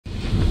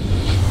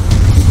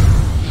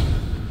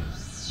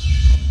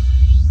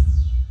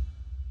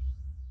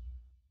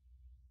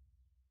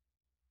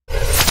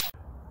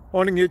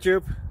Morning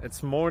YouTube,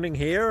 it's morning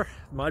here.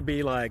 It might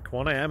be like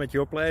 1 a.m. at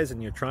your place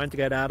and you're trying to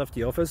get out of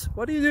the office.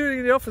 What are you doing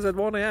in the office at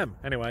 1 a.m?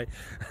 Anyway,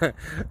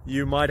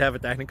 you might have a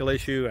technical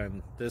issue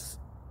and this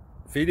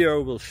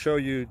video will show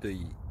you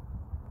the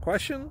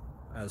question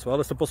as well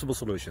as the possible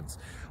solutions.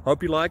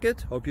 Hope you like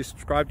it, hope you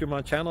subscribe to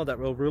my channel. That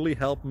will really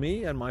help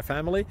me and my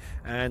family,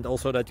 and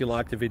also that you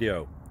like the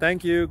video.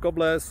 Thank you, God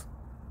bless.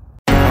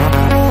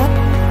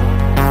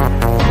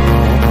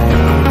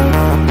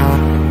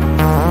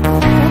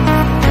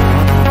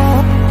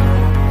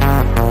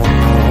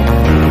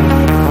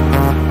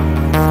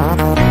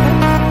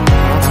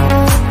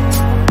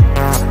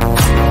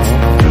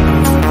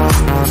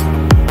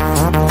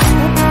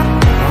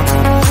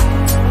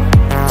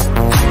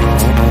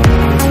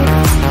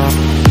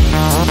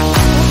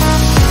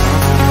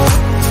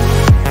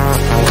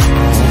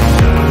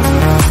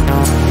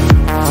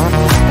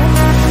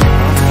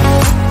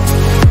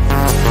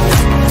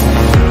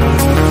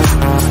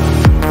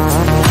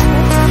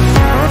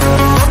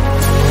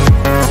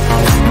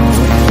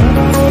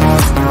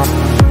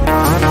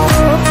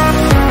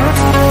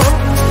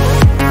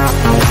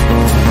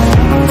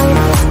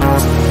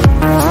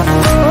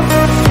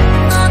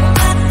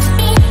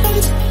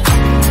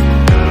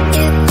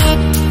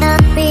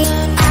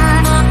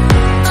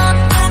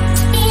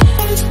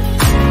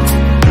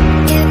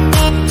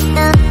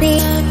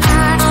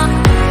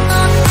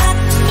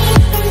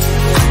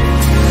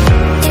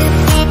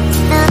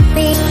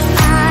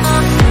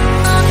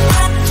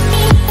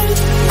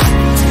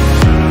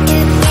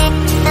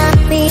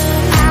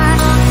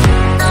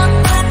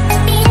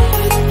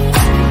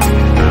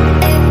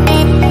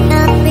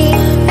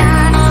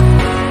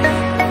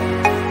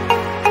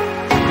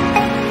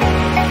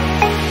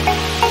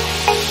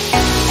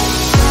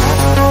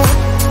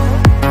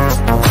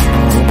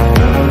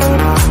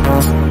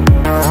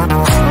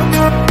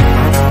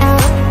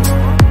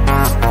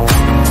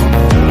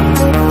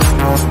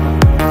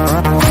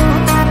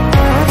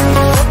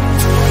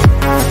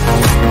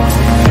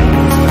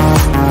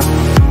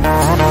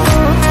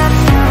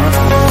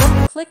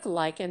 Click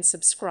like and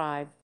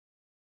subscribe.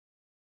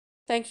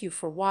 Thank you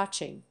for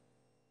watching.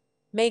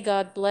 May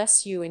God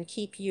bless you and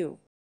keep you.